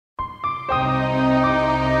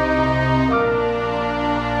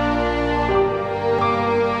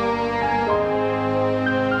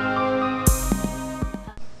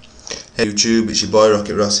Hey YouTube, it's your boy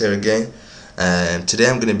Rocket Ross here again. Today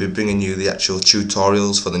I'm going to be bringing you the actual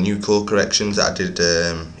tutorials for the new colour corrections that I did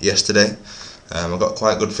yesterday. I got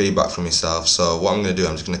quite good feedback from yourself, so what I'm going to do,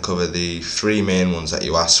 I'm just going to cover the three main ones that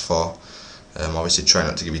you asked for. Obviously try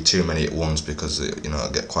not to give you too many at once because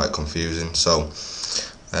it'll get quite confusing. So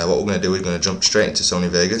what we're going to do, we're going to jump straight into Sony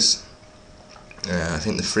Vegas. I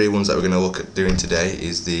think the three ones that we're going to look at doing today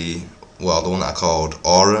is the one that I called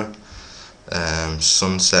Aura,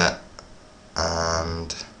 Sunset,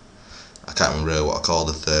 and I can't remember really what I called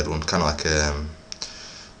the third one, kind of like a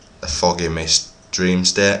foggy mist dream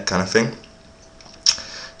state kind of thing.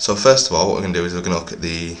 So first of all, what we're going to do is we're going to look at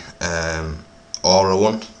the Aura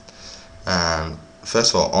one. And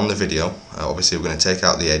first of all, on the video, obviously we're going to take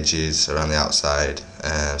out the edges around the outside,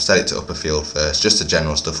 set it to upper field first, just the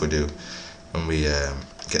general stuff we do when we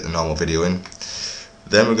get the normal video in.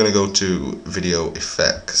 Then we're going to go to video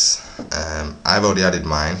effects. I've already added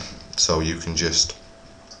mine, so you can just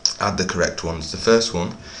add the correct ones. The first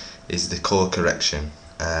one is the colour correction.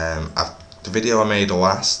 The video I made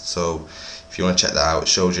last, so if you want to check that out, it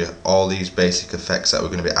shows you all these basic effects that we're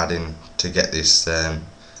going to be adding to get this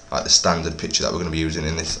like the standard picture that we're going to be using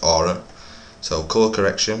in this Aura. So colour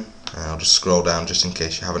correction, I'll just scroll down just in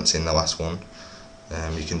case you haven't seen the last one.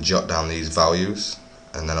 You can jot down these values,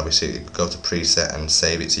 and then obviously go to preset and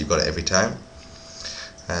save it so you've got it every time.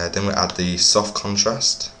 Then we add the soft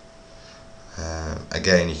contrast.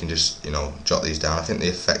 Again, you can just jot these down. I think the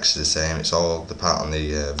effects are the same, it's all the part on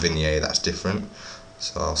the vignette that's different.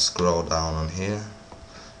 So I'll scroll down on here,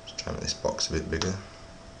 just try and make this box a bit bigger.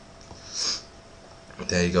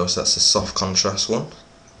 There you go, so that's the soft contrast one.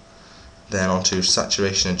 Then on to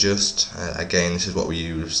saturation adjust. Again, this is what we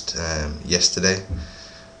used yesterday.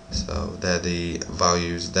 So they're the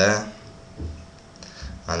values there.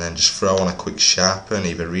 And then just throw on a quick sharpen,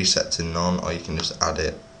 either reset to none or you can just add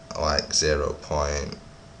it like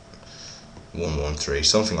 0.113,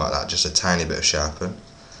 something like that, just a tiny bit of sharpen.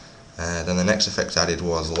 Then the next effect I added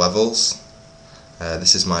was levels.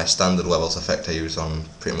 This is my standard levels effect I use on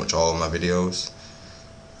pretty much all of my videos.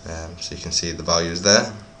 So you can see the values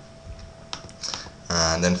there.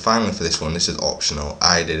 And then finally for this one, this is optional,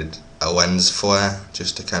 I did a lens flare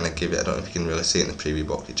just to kind of give it, I don't know if you can really see it in the preview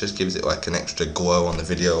box, it just gives it like an extra glow on the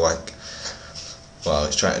video, like, well,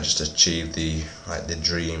 it's trying to just achieve the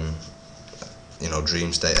dream,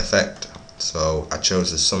 dream state effect. So I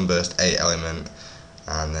chose the sunburst 8 element,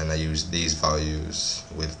 and then I used these values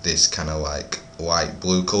with this kind of like light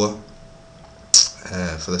blue colour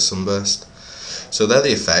for the sunburst. So they're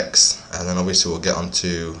the effects, and then obviously we'll get on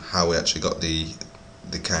to how we actually got the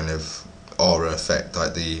kind of Aura effect,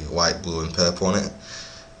 like the white, blue and purple on it.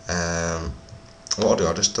 What I'll do,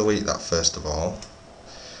 I'll just delete that first of all.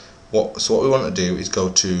 So what we want to do is go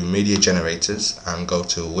to media generators and go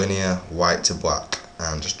to linear white to black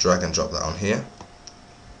and just drag and drop that on here.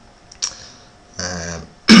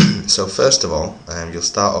 So first of all, you'll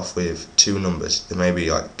start off with two numbers. They may be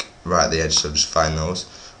like right at the edge, so just find those,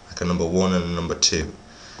 like a number 1 and a number 2.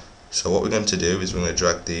 So what we're going to do is we're going to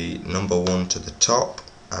drag the number 1 to the top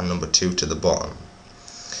and number 2 to the bottom.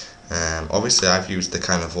 Obviously I've used the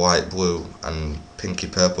kind of light blue and pinky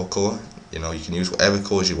purple colour. You can use whatever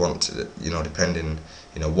colours you want to, depending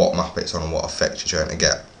what map it's on and what effect you're trying to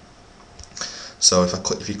get. So if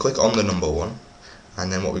you click on the number 1, and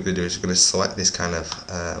then what we're going to do is we're going to select this kind of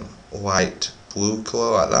light blue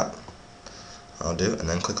colour like that. I'll do, and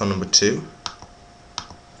then click on number 2,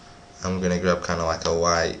 and we're going to grab kind of like a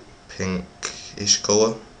light pinkish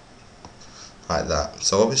colour like that.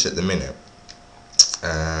 So obviously at the minute,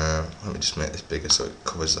 let me just make this bigger so it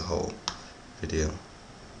covers the whole video.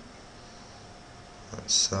 Like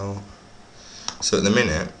so at the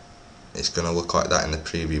minute it's going to look like that in the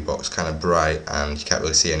preview box, kind of bright, and you can't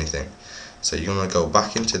really see anything. So you're going to go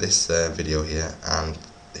back into this video here, and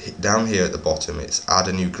down here at the bottom it's add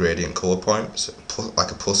a new gradient colour point, so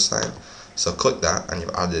like a plus sign. So click that and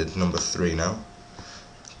you've added number 3 now.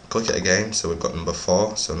 Click it again, so we've got number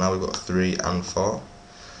 4, so now we've got 3 and 4.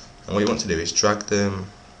 And what you want to do is drag them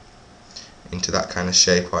into that kind of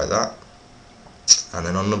shape like that. And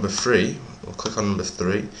then on number 3, we'll click on number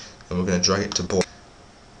 3 and we're going to drag it to black.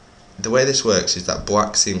 The way this works is that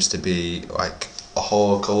black seems to be like a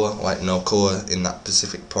hollow colour, like no colour in that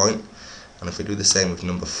specific point. And if we do the same with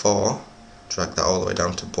number 4, drag that all the way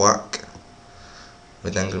down to black, we're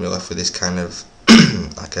then going to be left with this kind of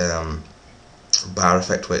like a bar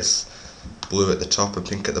effect where it's blue at the top and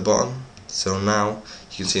pink at the bottom. So now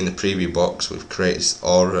you can see in the preview box we've created this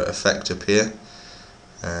Aura effect up here.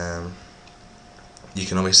 You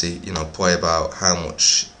can obviously play about how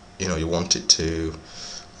much you want it to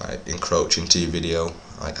encroach into your video.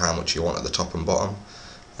 like how much you want at the top and bottom.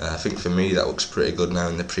 I think for me that looks pretty good now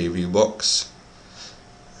in the preview box.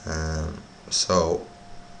 So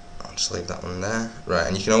I'll just leave that one there. Right,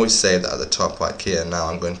 and you can always save that at the top, like here. Now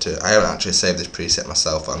I haven't actually saved this preset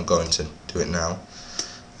myself, but I'm going to do it now.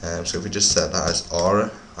 So if we just set that as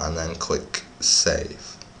Aura and then click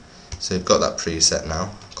save. So you've got that preset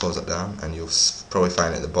now. Close it down and you'll probably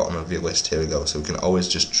find it at the bottom of your list. Here we go. So we can always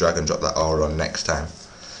just drag and drop that Aura on next time.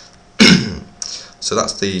 So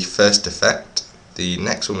that's the first effect. The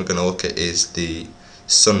next one we're going to look at is the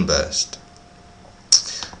sunburst.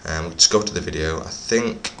 We'll just go to the video. I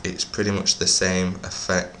think it's pretty much the same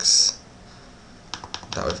effects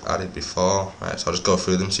that we've added before. Right, so I'll just go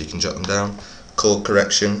through them so you can jot them down. Colour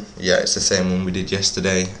correction, yeah, it's the same one we did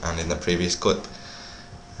yesterday and in the previous clip.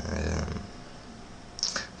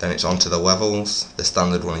 Then it's onto the levels, the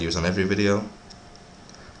standard one I use on every video.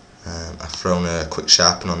 I've thrown a quick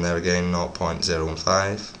sharpen on there again,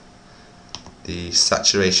 0.015. The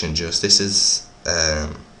saturation adjust, this is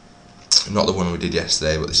not the one we did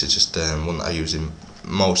yesterday, but this is just one that I use in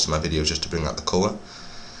most of my videos just to bring out the colour.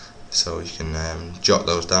 So you can jot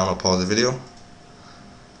those down or pause the video.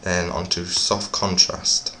 Then onto soft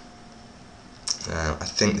contrast. I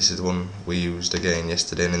think this is the one we used again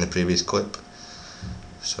yesterday and in the previous clip.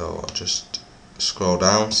 So I'll just scroll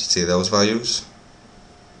down so you see those values.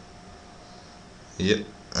 Yep.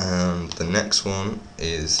 And the next one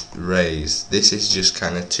is raise. This is just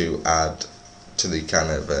kind of to add to the kind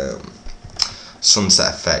of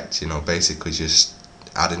sunset effect, you know, basically just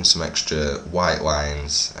adding some extra white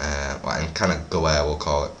lines and kind of glare, we'll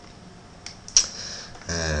call it.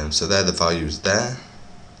 So they're the values there.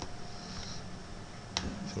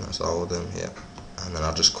 I think that's all of them, yeah. And then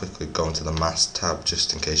I'll just quickly go into the mask tab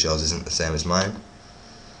just in case yours isn't the same as mine.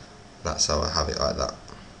 That's how I have it like that.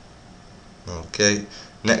 Okay,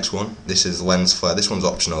 next one, this is lens flare. This one's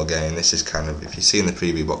optional again. This is kind of, if you see in the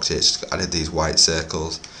preview box here, it's just added these white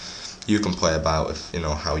circles. You can play about if you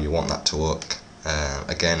know how you want that to look.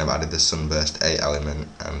 Again, I've added the sunburst 8 element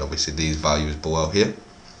and obviously these values below here.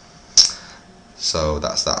 So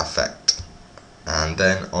that's that effect. And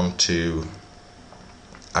then on to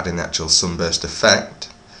adding the actual sunburst effect.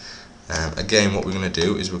 Again, what we're going to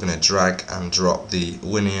do is we're going to drag and drop the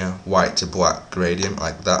linear white to black gradient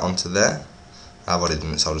like that onto there. I've already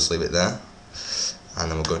done it, so I'll just leave it there. And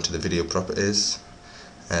then we'll go into the video properties.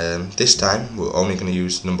 This time we're only going to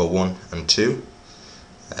use number 1 and 2.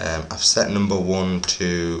 I've set number 1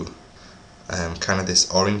 to kind of this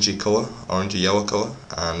orangey colour, orangey yellow colour,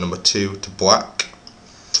 and number 2 to black.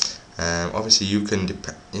 Obviously you can,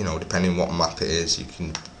 depending what map it is, you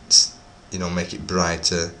can make it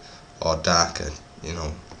brighter or darker,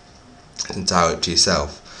 it's entirely up to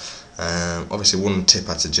yourself. Obviously one tip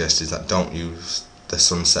I'd suggest is that don't use the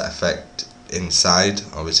sunset effect inside,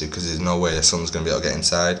 obviously, because there's no way the sun's going to be able to get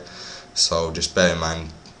inside. So just bear in mind,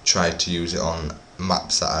 try to use it on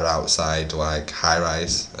maps that are outside, like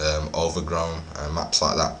high-rise, overgrown, maps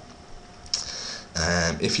like that.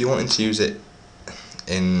 If you wanted to use it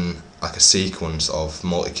in like a sequence of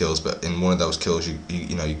multi-kills, but in one of those kills you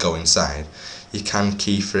go inside, you can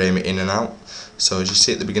keyframe it in and out. So as you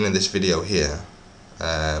see at the beginning of this video here,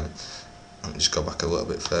 let me just go back a little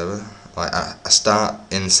bit further. Like I start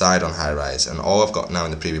inside on high-rise, and all I've got now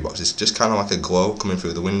in the preview box is just kind of like a glow coming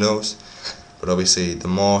through the windows. But obviously the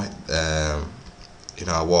more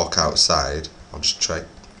I walk outside, I'll just try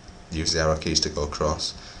use the arrow keys to go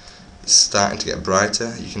across. It's starting to get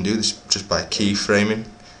brighter. You can do this just by keyframing.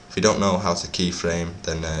 If you don't know how to keyframe,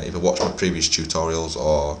 then either watch my previous tutorials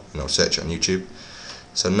or search it on YouTube.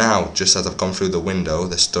 So now, just as I've gone through the window,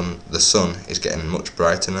 the sun is getting much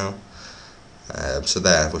brighter now. So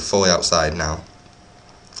there, we're fully outside now,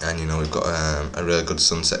 and we've got a really good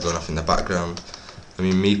sunset going off in the background. I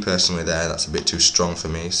mean, me personally there, that's a bit too strong for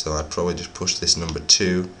me, so I'd probably just push this number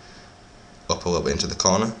 2 up a little bit into the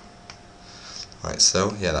corner, like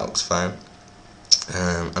so. Yeah, that looks fine.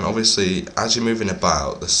 And obviously, as you're moving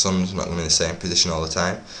about, the sun's not going to be in the same position all the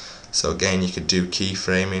time. So again, you could do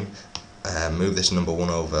keyframing, move this number 1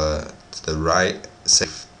 over to the right, say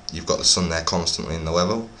you've got the sun there constantly in the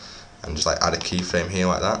level, and just like add a keyframe here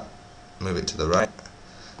like that, move it to the right.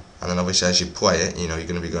 And then obviously as you play it, you're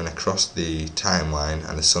going to be going across the timeline,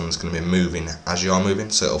 and the sun's going to be moving as you're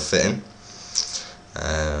moving, so it'll fit in.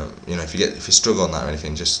 If you struggle on that or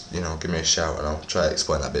anything, just give me a shout and I'll try to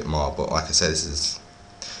explain that a bit more. But like I said, this is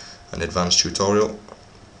an advanced tutorial.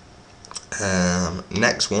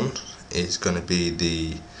 Next one is going to be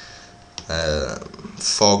the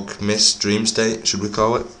fog mist dream state, should we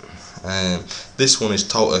call it. This one is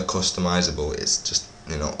totally customizable. It's just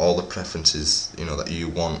all the preferences that you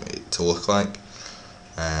want it to look like.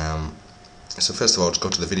 So first of all, just go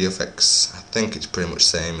to the video effects. I think it's pretty much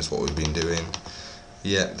same as what we've been doing.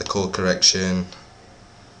 Yeah, the color correction,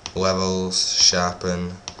 levels,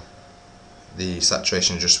 sharpen, the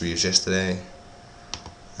saturation just we used yesterday.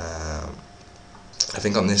 I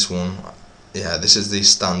think on this one, yeah, this is the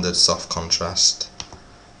standard soft contrast.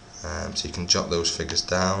 So you can jot those figures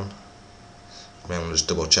down. I may want to just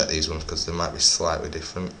double check these ones because they might be slightly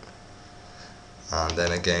different. And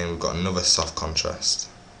then again, we've got another soft contrast.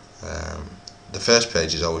 The first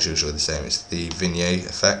page is always usually the same. It's the vignette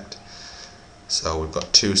effect. So we've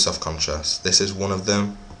got two soft contrasts. This is one of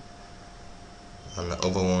them, and the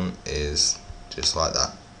other one is just like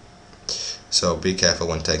that. So be careful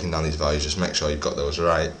when taking down these values, just make sure you've got those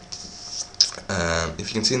right. If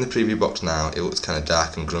you can see in the preview box now, it looks kind of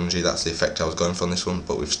dark and grungy. That's the effect I was going for on this one,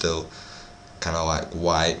 but we've still kind of like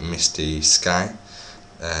white, misty sky.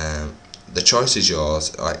 The choice is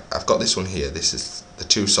yours. I've got this one here. This is the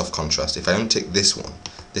two soft contrast. If I untick this one,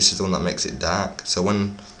 this is the one that makes it dark. So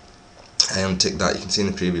when I untick that, you can see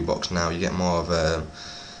in the preview box now, you get more of a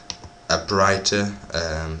brighter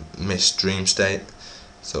mist dream state.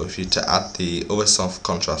 So if you to add the other soft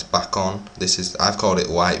contrast back on, this is, I've called it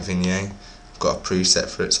white vignette. I've got a preset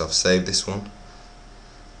for it, so I've saved this one,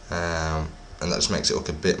 and that just makes it look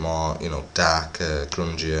a bit more, you know, darker,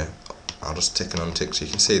 grungier. I'll just tick and untick so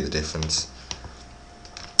you can see the difference.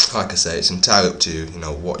 Like I say, it's entirely up to you, you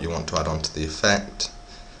know, what you want to add on to the effect.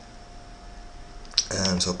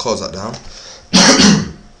 So I'll close that down.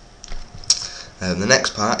 The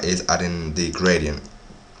next part is adding the gradient.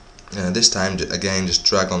 This time, again, just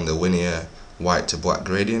drag on the linear white to black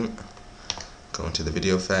gradient, go into the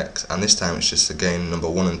video effects, and this time it's just again number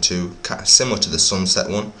 1 and 2, kind of similar to the sunset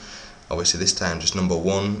one. Obviously this time just number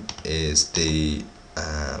 1 is the,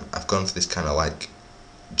 I've gone for this kind of like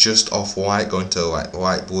just off white, going to like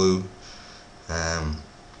light blue,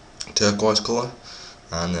 turquoise colour,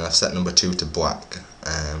 and then I've set number 2 to black.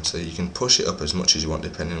 So you can push it up as much as you want,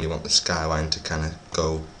 depending on you want the skyline to kind of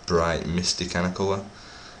go bright, misty kind of colour.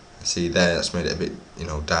 See there, that's made it a bit, you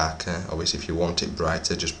know, darker. Obviously if you want it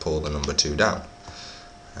brighter, just pull the number 2 down.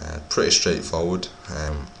 Pretty straightforward.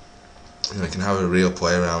 You know, you can have a real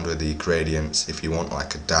play around with the gradients. If you want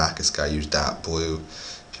like a darker sky, use dark blue.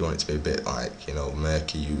 If you want it to be a bit like, you know,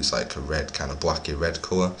 murky, use like a red, kind of blacky red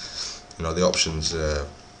colour. You know, the options are,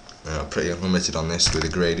 you know, pretty unlimited on this with the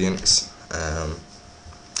gradients.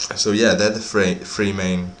 So yeah, they're the three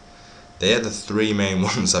main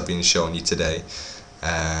ones I've been showing you today.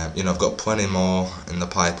 You know, I've got plenty more in the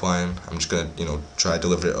pipeline. I'm just gonna, you know, try to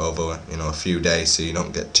deliver it over, you know, a few days so you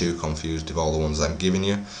don't get too confused with all the ones I'm giving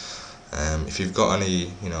you. If you've got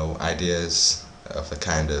any, you know, ideas of the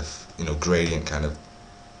kind of, you know, gradient kind of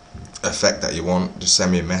effect that you want, just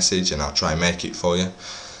send me a message and I'll try and make it for you.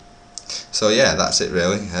 So yeah, that's it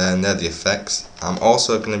really, and they're the effects. I'm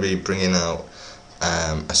also going to be bringing out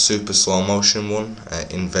a super slow motion one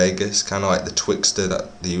in Vegas, kind of like the Twixtor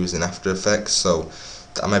that they use in After Effects, so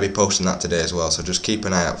I may be posting that today as well, so just keep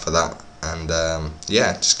an eye out for that. And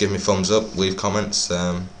yeah, just give me a thumbs up, leave comments.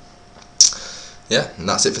 Yeah, and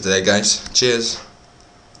that's it for today guys, cheers.